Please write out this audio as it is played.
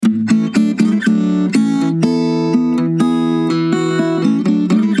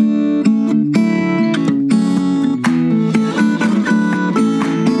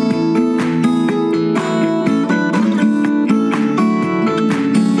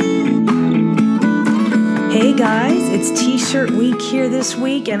Hey guys, it's T-shirt week here this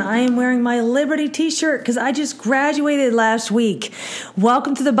week, and I am wearing my Liberty T-shirt because I just graduated last week.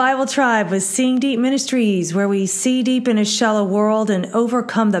 Welcome to the Bible Tribe with Seeing Deep Ministries, where we see deep in a shallow world and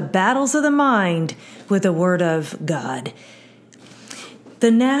overcome the battles of the mind with the Word of God. The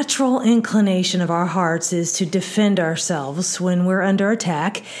natural inclination of our hearts is to defend ourselves when we're under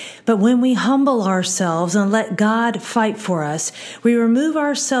attack, but when we humble ourselves and let God fight for us, we remove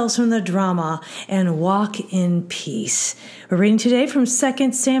ourselves from the drama and walk in peace. We're reading today from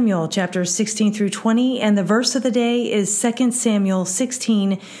 2 Samuel chapters 16 through 20, and the verse of the day is 2 Samuel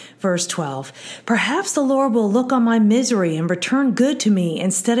 16, verse 12. Perhaps the Lord will look on my misery and return good to me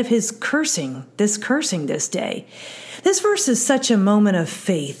instead of his cursing this day. This verse is such a moment of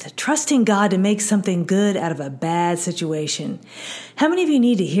faith, trusting God to make something good out of a bad situation. How many of you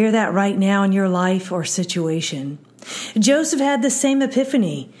need to hear that right now in your life or situation? Joseph had the same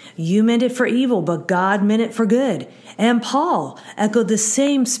epiphany. You meant it for evil, but God meant it for good. And Paul echoed the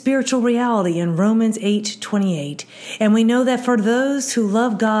same spiritual reality in Romans 8:28. And we know that for those who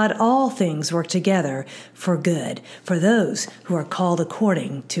love God, all things work together for good, for those who are called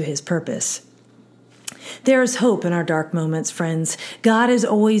according to his purpose. There is hope in our dark moments, friends. God is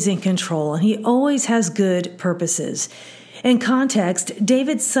always in control, and he always has good purposes. In context,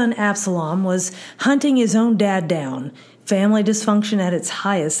 David's son Absalom was hunting his own dad down, family dysfunction at its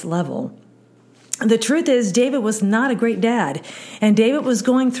highest level. The truth is, David was not a great dad, and David was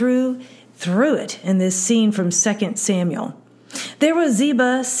going through it in this scene from 2 Samuel. There was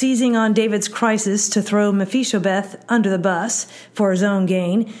Ziba seizing on David's crisis to throw Mephibosheth under the bus for his own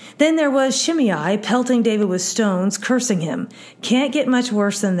gain. Then there was Shimei pelting David with stones, cursing him. Can't get much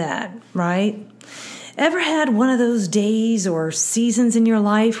worse than that, right? Ever had one of those days or seasons in your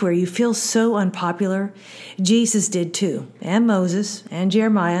life where you feel so unpopular? Jesus did too, and Moses, and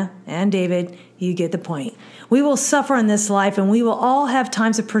Jeremiah, and David. You get the point. We will suffer in this life, and we will all have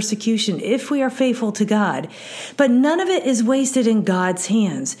times of persecution if we are faithful to God. But none of it is wasted in God's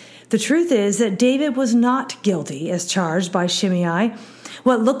hands. The truth is that David was not guilty as charged by Shimei.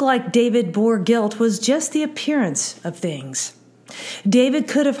 What looked like David bore guilt was just the appearance of things. David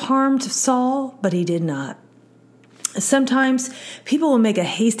could have harmed Saul, but he did not. Sometimes people will make a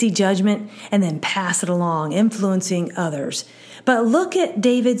hasty judgment and then pass it along, influencing others. But look at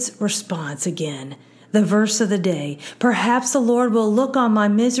David's response again. The verse of the day, perhaps the Lord will look on my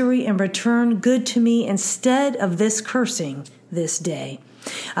misery and return good to me instead of this cursing this day.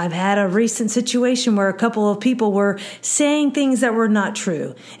 I've had a recent situation where a couple of people were saying things that were not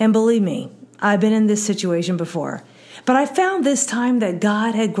true. And believe me, I've been in this situation before. But I found this time that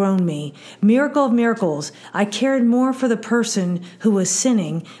God had grown me. Miracle of miracles. I cared more for the person who was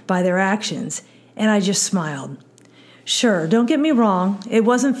sinning by their actions. And I just smiled. Sure, don't get me wrong. It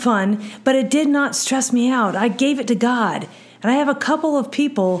wasn't fun, but it did not stress me out. I gave it to God. And I have a couple of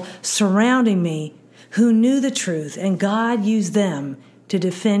people surrounding me who knew the truth, and God used them to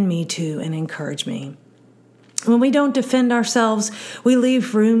defend me too and encourage me. When we don't defend ourselves, we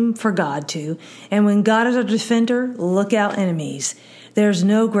leave room for God to. And when God is our defender, look out enemies. There's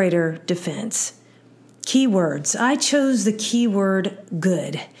no greater defense. Keywords. I chose the keyword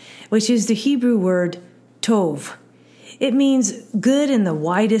good, which is the Hebrew word tov. It means good in the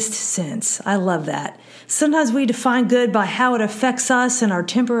widest sense. I love that. Sometimes we define good by how it affects us in our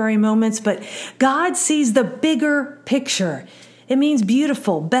temporary moments, but God sees the bigger picture. It means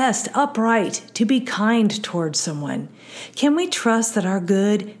beautiful, best, upright, to be kind towards someone. Can we trust that our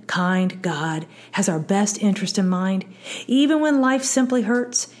good, kind God has our best interest in mind? Even when life simply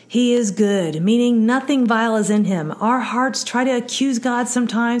hurts, he is good, meaning nothing vile is in him. Our hearts try to accuse God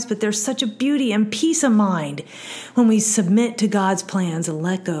sometimes, but there's such a beauty and peace of mind when we submit to God's plans and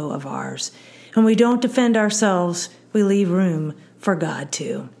let go of ours. When we don't defend ourselves, we leave room for God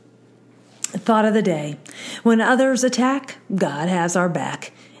to. Thought of the day. When others attack, God has our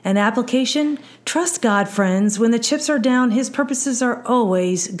back. An application, trust God, friends. When the chips are down, his purposes are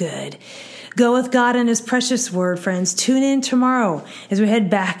always good. Go with God and his precious word, friends. Tune in tomorrow as we head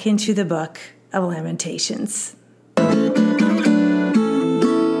back into the book of Lamentations.